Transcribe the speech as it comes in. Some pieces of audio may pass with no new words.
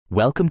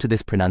Welcome to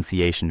this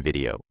pronunciation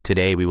video.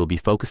 Today we will be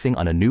focusing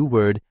on a new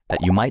word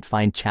that you might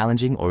find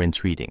challenging or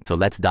intriguing. So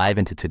let's dive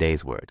into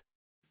today's word.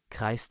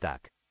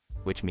 Kreistag,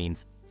 which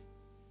means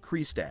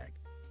Kreistag,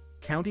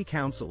 county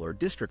council or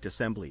district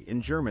assembly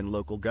in German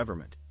local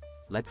government.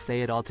 Let's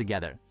say it all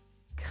together.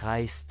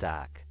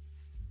 Kreistag.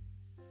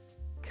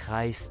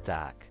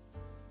 Kreistag.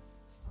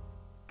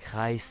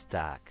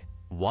 Kreistag.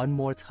 One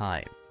more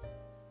time.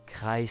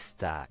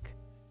 Kreistag.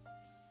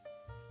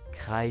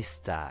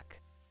 Kreistag.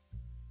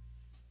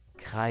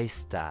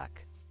 Kreistag.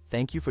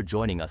 Thank you for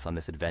joining us on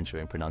this adventure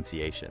in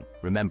pronunciation.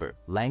 Remember,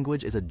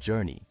 language is a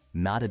journey,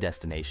 not a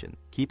destination.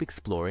 Keep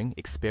exploring,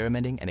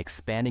 experimenting, and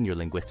expanding your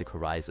linguistic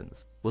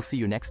horizons. We'll see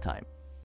you next time.